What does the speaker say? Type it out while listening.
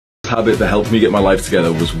habit that helped me get my life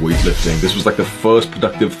together was weightlifting. This was like the first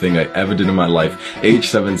productive thing I ever did in my life, age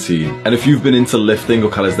 17. And if you've been into lifting or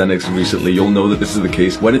calisthenics recently, you'll know that this is the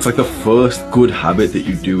case. When it's like the first good habit that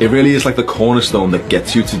you do, it really is like the cornerstone that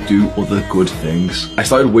gets you to do other good things. I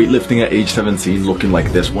started weightlifting at age 17 looking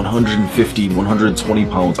like this, 115, 120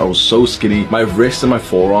 pounds. I was so skinny. My wrists and my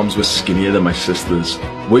forearms were skinnier than my sister's.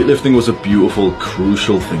 Weightlifting was a beautiful,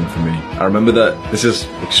 crucial thing for me. I remember that this is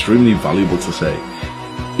extremely valuable to say.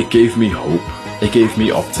 It gave me hope. It gave me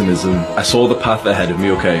optimism. I saw the path ahead of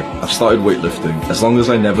me. Okay, I've started weightlifting. As long as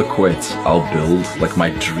I never quit, I'll build like my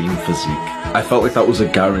dream physique. I felt like that was a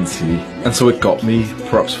guarantee. And so it got me,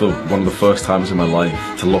 perhaps for one of the first times in my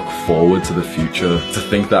life, to look forward to the future, to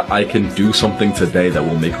think that I can do something today that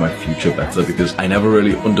will make my future better, because I never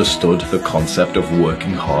really understood the concept of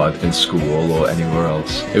working hard in school or anywhere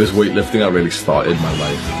else. It was weightlifting that really started my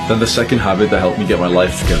life. Then the second habit that helped me get my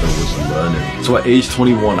life together was learning. So at age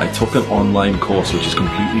 21, I took an online course which is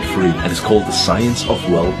completely free, and it's called The Science of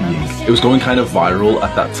Wellbeing. It was going kind of viral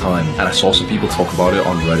at that time, and I saw some people talk about it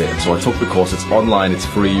on Reddit, and so I took the course. It's online, it's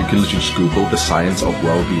free, you can literally just Google The Science of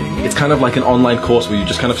Wellbeing. It's kind of like an online course where you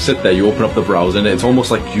just kind of sit there, you open up the browser, and it's almost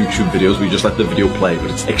like YouTube videos where you just let the video play, but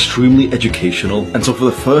it's extremely educational. And so for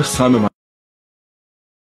the first time in my